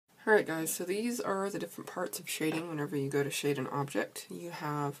Alright guys, so these are the different parts of shading whenever you go to shade an object. You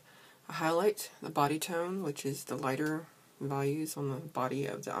have a highlight, the body tone, which is the lighter values on the body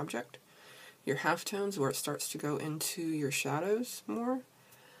of the object. Your halftones, where it starts to go into your shadows more.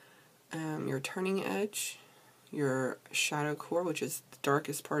 Your turning edge, your shadow core, which is the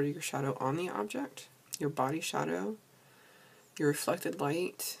darkest part of your shadow on the object. Your body shadow, your reflected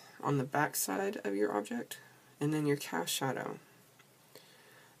light on the back side of your object, and then your cast shadow.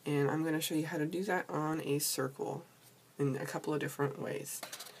 And I'm going to show you how to do that on a circle in a couple of different ways.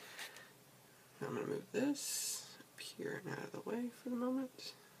 Now I'm going to move this up here and out of the way for the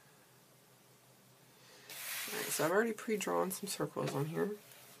moment. Alright, so I've already pre-drawn some circles on here.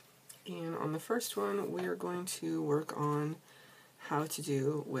 And on the first one, we are going to work on how to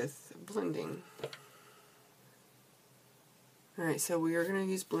do with blending. Alright, so we are going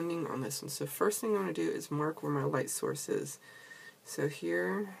to use blending on this one. So first thing I'm going to do is mark where my light source is. So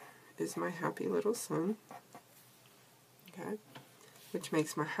here is my happy little sun, okay, which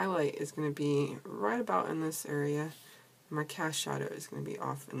makes my highlight is going to be right about in this area, and my cast shadow is going to be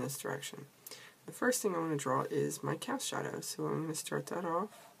off in this direction. The first thing I want to draw is my cast shadow, so I'm going to start that off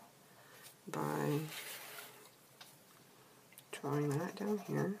by drawing that down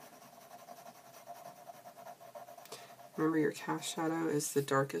here. Remember, your cast shadow is the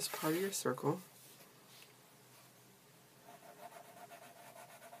darkest part of your circle.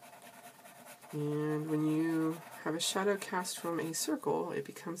 And when you have a shadow cast from a circle, it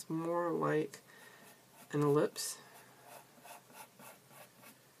becomes more like an ellipse,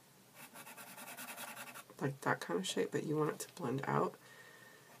 like that kind of shape, but you want it to blend out.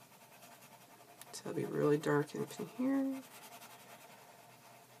 So it'll be really dark in here.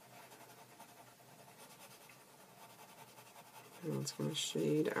 And it's going to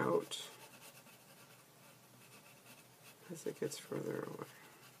shade out as it gets further away.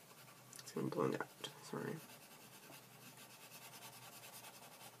 It's going to blend out, sorry.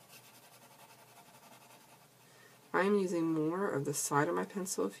 I'm using more of the side of my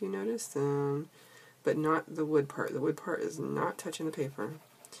pencil, if you notice, but not the wood part. The wood part is not touching the paper.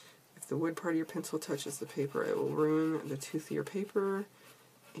 If the wood part of your pencil touches the paper, it will ruin the tooth of your paper,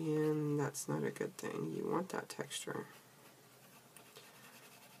 and that's not a good thing. You want that texture.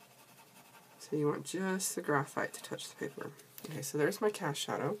 So you want just the graphite to touch the paper. Okay, so there's my cast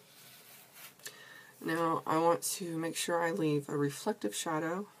shadow. Now I want to make sure I leave a reflective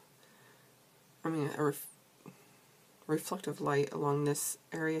shadow, a reflective light along this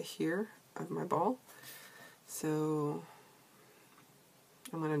area here of my ball. So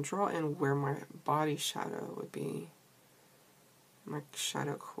I'm going to draw in where my body shadow would be, my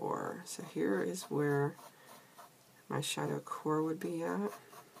shadow core. So here is where my shadow core would be at.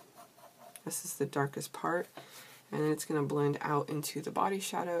 This is the darkest part. And then it's going to blend out into the body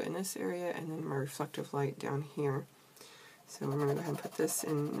shadow in this area, and then my reflective light down here. So I'm going to go ahead and put this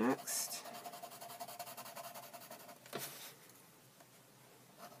in next.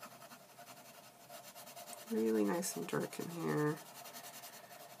 Really nice and dark in here.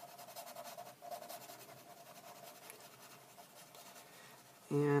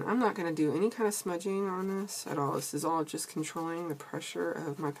 And I'm not going to do any kind of smudging on this at all. This is all just controlling the pressure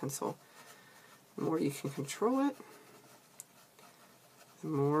of my pencil. The more you can control it,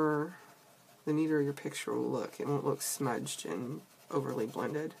 the neater your picture will look. It won't look smudged and overly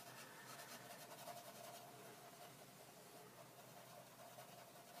blended.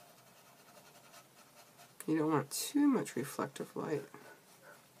 You don't want too much reflective light.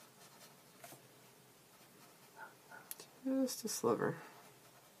 Just a sliver.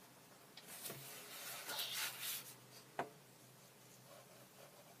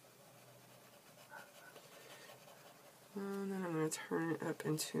 And then I'm going to turn it up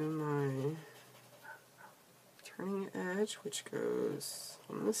into my turning edge, which goes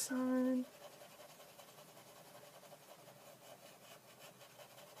on this side.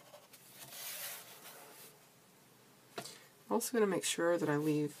 I'm also going to make sure that I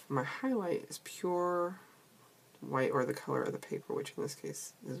leave my highlight as pure white, or the color of the paper, which in this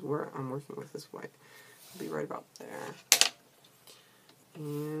case is where I'm working with, is white. It'll be right about there.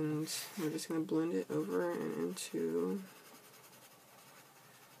 And we're just going to blend it over and into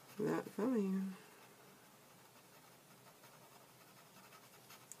that value.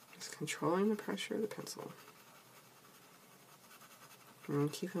 Just controlling the pressure of the pencil.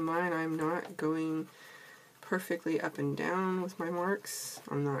 And keep in mind, I'm not going perfectly up and down with my marks.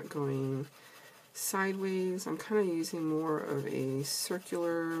 I'm not going sideways. I'm kind of using more of a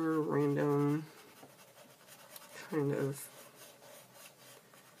circular, random kind of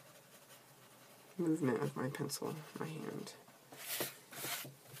movement of my pencil, my hand.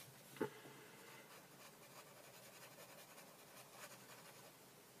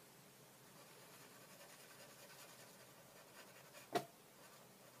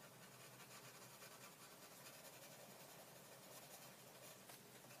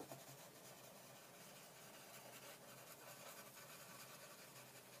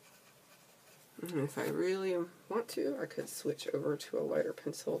 And if I really want to, I could switch over to a lighter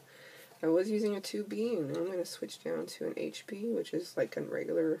pencil. I was using a 2B, and I'm going to switch down to an HB, which is like a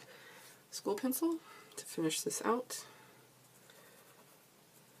regular school pencil, to finish this out.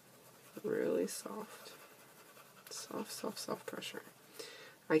 Really soft. Soft, soft, soft pressure.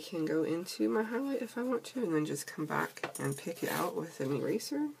 I can go into my highlight if I want to, and then just come back and pick it out with an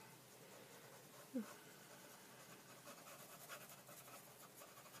eraser. Which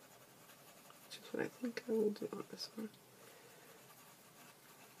is what I think I will do on this one.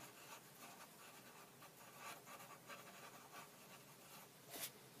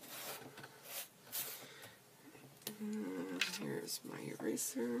 And here's my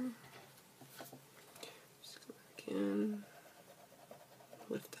eraser. Just go back in,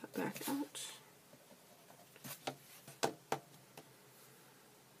 lift that back out.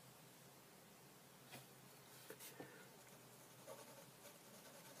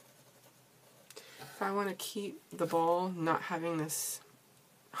 If I want to keep the ball not having this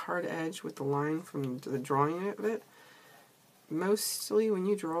hard edge with the line from the drawing of it, mostly when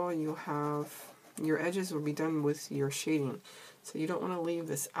you draw, you'll have your edges will be done with your shading. So you don't want to leave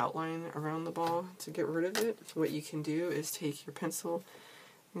this outline around the ball. To get rid of it, what you can do is take your pencil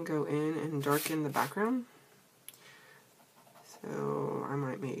and go in and darken the background. So I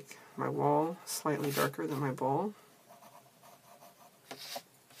might make my wall slightly darker than my ball.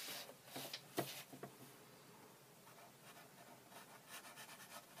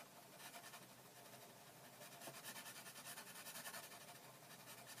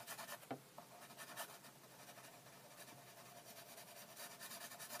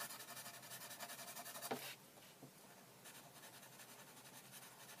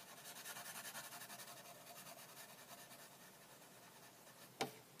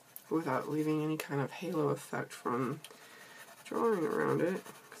 Without leaving any kind of halo effect from drawing around it,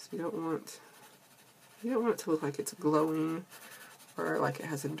 because you don't want it to look like it's glowing or like it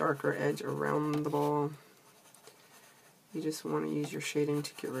has a darker edge around the ball. You just want to use your shading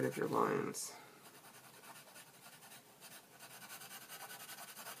to get rid of your lines.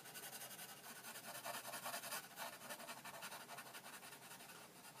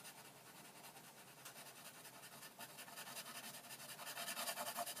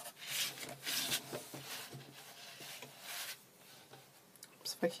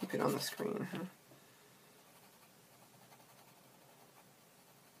 If I keep it on the screen, huh?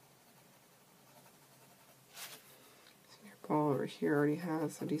 So your ball over here already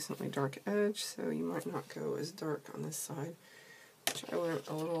has a decently dark edge, so you might not go as dark on this side, which I went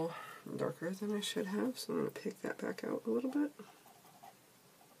a little darker than I should have, so I'm going to pick that back out a little bit.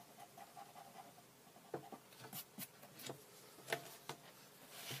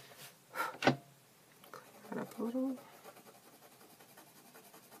 Clean that up a little.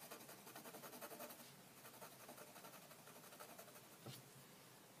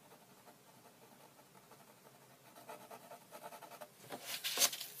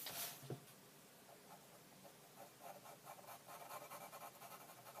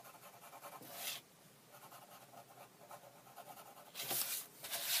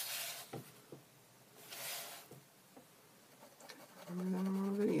 Remember that I'm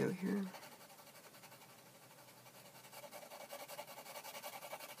on video here.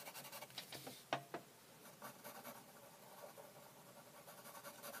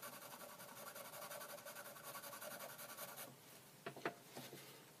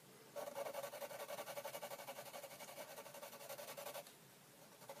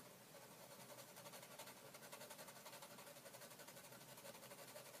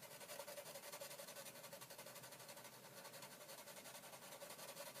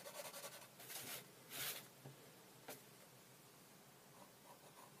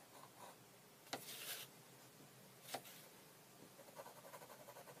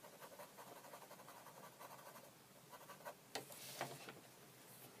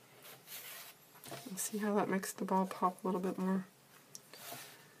 See how that makes the ball pop a little bit more?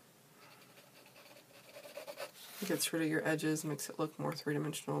 It gets rid of your edges, makes it look more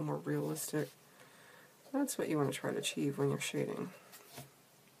three-dimensional, more realistic. That's what you want to try to achieve when you're shading.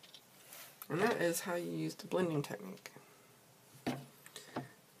 And that is how you use the blending technique. Let's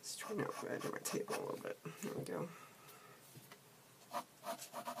straighten out the edge of my table a little bit. There we go.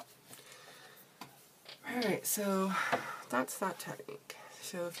 Alright, so that's that technique.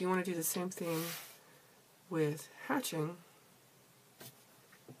 So if you want to do the same thing with hatching,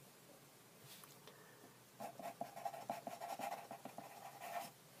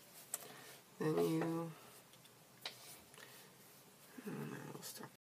 then you